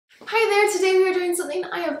Hi there, today we are doing something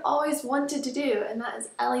I have always wanted to do, and that is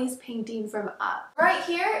Ellie's painting from Up. Right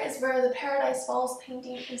here is where the Paradise Falls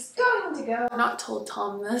painting is going to go. I've not told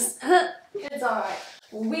Tom this. It's alright.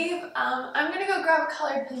 I'm gonna go grab a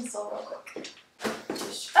colored pencil real quick.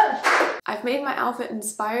 I've made my outfit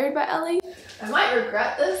inspired by Ellie. I might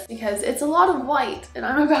regret this because it's a lot of white and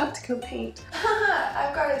I'm about to go paint.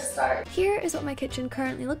 I've got to start. Here is what my kitchen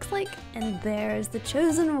currently looks like, and there's the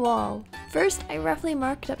chosen wall. First, I roughly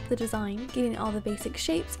marked up the design, giving all the basic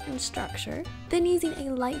shapes and structure. Then using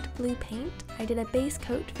a light blue paint, I did a base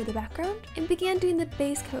coat for the background and began doing the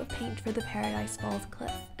base coat paint for the Paradise Falls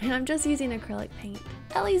cliff. And I'm just using acrylic paint.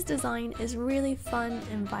 Ellie's design is really fun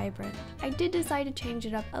and vibrant. I did decide to change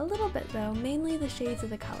it up a little bit though, mainly the shades of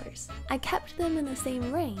the colors. I kept them in the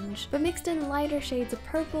same range, but mixed in lighter shades of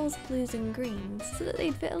purples, blues, and greens so that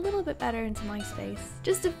they'd fit a little bit better into my space,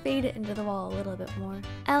 just to fade it into the wall a little bit more.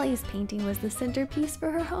 Ellie's painting was the centerpiece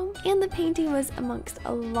for her home, and the painting was amongst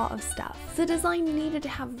a lot of stuff. The design needed to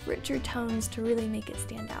have richer tones to really make it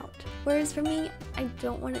stand out. Whereas for me, I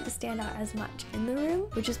don't want it to stand out as much in the room,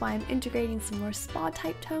 which is why I'm integrating some more spa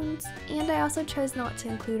type tones, and I also chose not to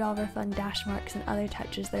include all of her fun dash marks and other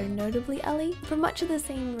touches that are notably Ellie, for much of the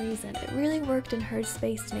same reason. It really worked in her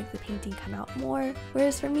space to make the painting come out more,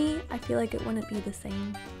 whereas for me, I feel like it wouldn't be the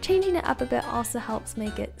same. Changing it up a bit also helps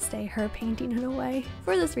make it stay her painting in a way.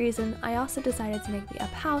 For this reason, I also decided to make the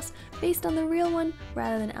Up house based on the real one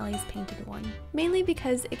rather than Ellie's painted one, mainly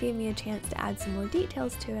because it gave me a chance to add some more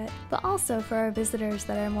details to it, but also for our visitors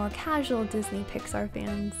that are more casual Disney Pixar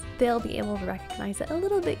fans, they'll be able to recognize it a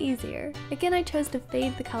little bit easier. Again, I chose to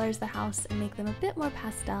fade the colors of the house and make them a bit more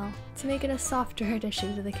pastel to make it a softer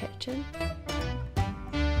addition to the kitchen.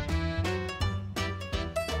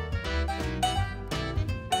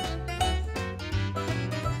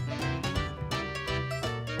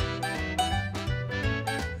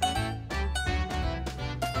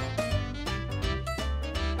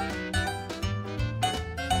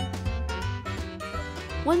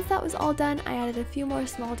 Once that was all done, I added a few more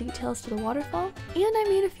small details to the waterfall, and I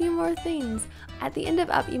made a few more things. At the end of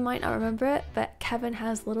Up, you might not remember it, but Kevin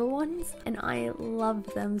has little ones, and I love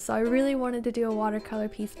them, so I really wanted to do a watercolor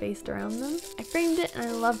piece based around them. I framed it, and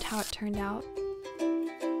I loved how it turned out.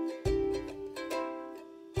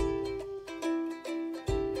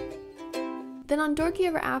 Then on Dorky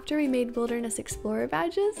Ever After, we made Wilderness Explorer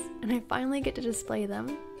badges, and I finally get to display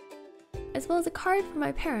them, as well as a card for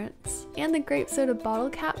my parents, and the grape soda bottle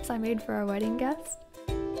caps I made for our wedding guest.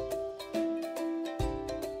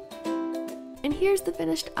 And here's the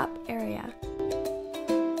finished Up area.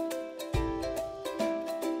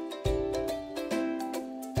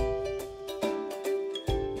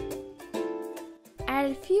 I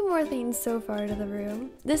added a few more things so far to the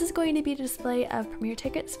room. This is going to be a display of premiere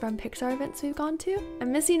tickets from Pixar events we've gone to.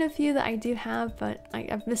 I'm missing a few that I do have, but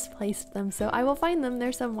I've misplaced them, so I will find them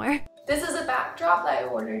there somewhere. This is a backdrop that I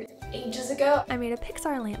ordered ages ago. I made a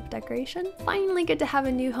Pixar lamp decoration. Finally get to have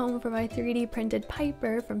a new home for my 3D printed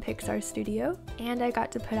Piper from Pixar Studio. And I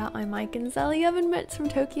got to put out my Mike and Sally oven mitts from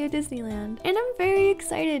Tokyo Disneyland. And I'm very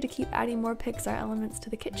excited to keep adding more Pixar elements to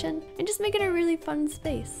the kitchen and just make it a really fun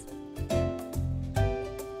space.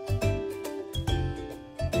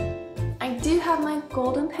 I do have my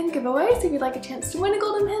golden pen giveaway, so if you'd like a chance to win a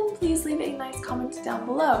golden pen, please leave a nice comment down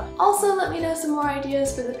below. Also, let me know some more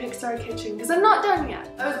ideas for the Pixar kitchen, because I'm not done yet.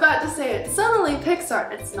 I was about to say it's suddenly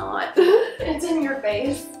Pixar. It's not. It's in your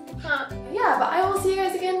face. Yeah, but I will see you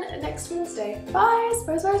guys again next Wednesday. Bye!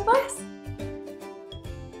 Surprise, surprise, surprise!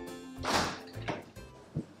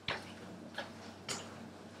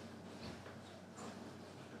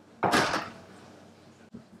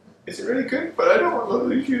 It's really good, but I don't want to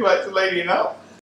lose you like the lady now.